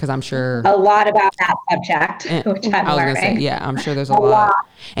 Because I'm sure a lot about that subject, which I'm I was learning. gonna say, yeah, I'm sure there's a lot.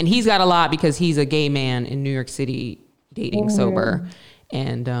 And he's got a lot because he's a gay man in New York City dating sober.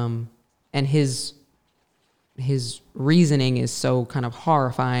 And his reasoning is so kind of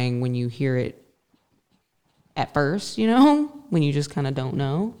horrifying when you hear it at first, when you just kind of don't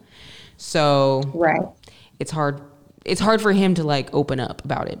know. So right. It's hard for him to like open up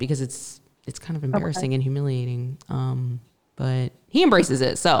about it, because it's kind of embarrassing and humiliating. But he embraces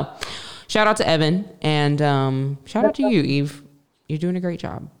it. So shout out to Evan, and shout out to you, Eve. You're doing a great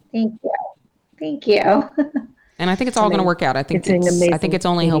job. Thank you. And I think it's all going to work out. I think it's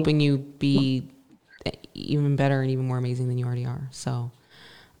only helping you be even better and even more amazing than you already are. So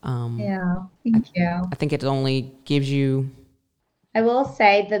yeah, thank you. I think it only gives you. I will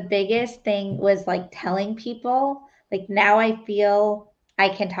say the biggest thing was like telling people, like, now I feel I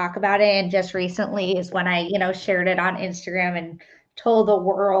can talk about it. And just recently is when I, shared it on Instagram and told the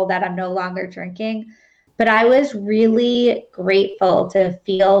world that I'm no longer drinking. But I was really grateful to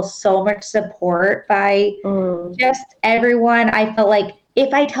feel so much support by just everyone. I felt like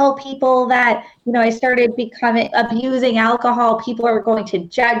if I tell people that, I started abusing alcohol, people are going to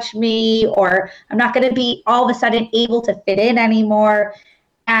judge me, or I'm not going to be all of a sudden able to fit in anymore.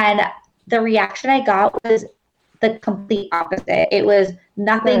 And the reaction I got was the complete opposite. It was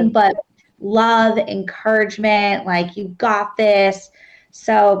nothing but love, encouragement, like, you got this.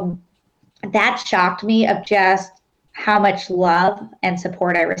 So that shocked me, of just how much love and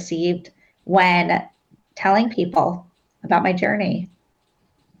support I received when telling people about my journey.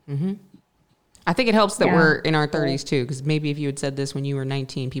 Mm-hmm. I think it helps that we're in our 30s too, because maybe if you had said this when you were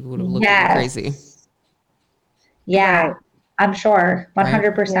 19, people would have looked at you crazy. Yeah, I'm sure.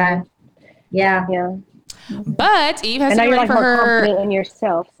 100%. Right? Yeah. But Eve has to get get ready for her. Confident in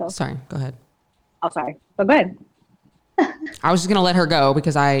yourself. So. Sorry, go ahead. Oh, sorry. But go ahead. I was just gonna let her go,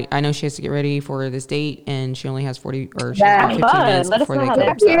 because I know she has to get ready for this date, and she only has 40 or she has 15 minutes before they go.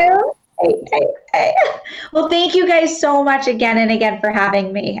 Thank you. Hey. Well, thank you guys so much again and again for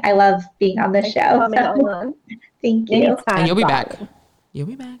having me. I love being on this show. Thank you. Anytime. And you'll be back. You'll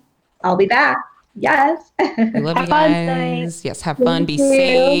be back. I'll be back. Yes. We love you guys. Yes, have fun. Be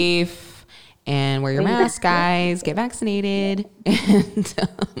safe. And wear your mask, guys. Get vaccinated. And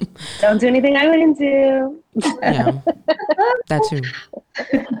don't do anything I wouldn't do. Yeah, that too.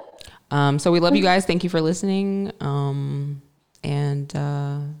 So we love you guys. Thank you for listening. And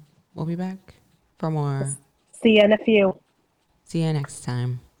we'll be back for more. See you in a few. See you next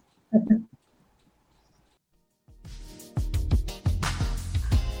time.